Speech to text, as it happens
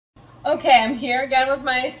Okay, I'm here again with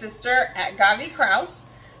my sister at Gavi Kraus,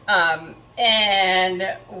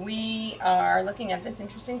 and we are looking at this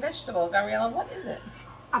interesting vegetable. Gabriella, what is it?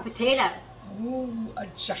 A potato. Ooh, a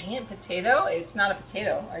giant potato? It's not a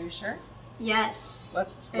potato. Are you sure? Yes. Let's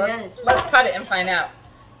is. let's cut it and find out.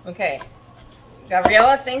 Okay,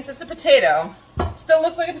 Gabriella thinks it's a potato. Still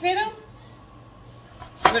looks like a potato?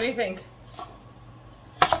 What do you think?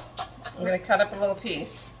 I'm gonna cut up a little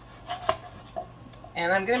piece.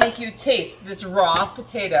 And I'm gonna make you taste this raw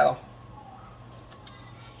potato.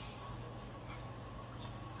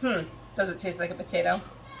 Does it taste like a potato?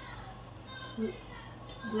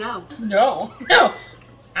 No. No, no.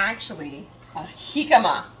 It's actually a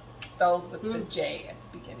jicama, spelled with the J at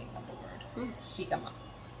the beginning of the word. Jicama.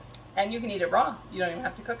 And you can eat it raw. You don't even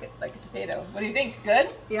have to cook it like a potato. What do you think?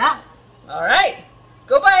 Good? Yeah. All right.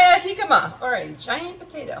 Go buy a jicama or a giant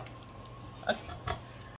potato. Okay.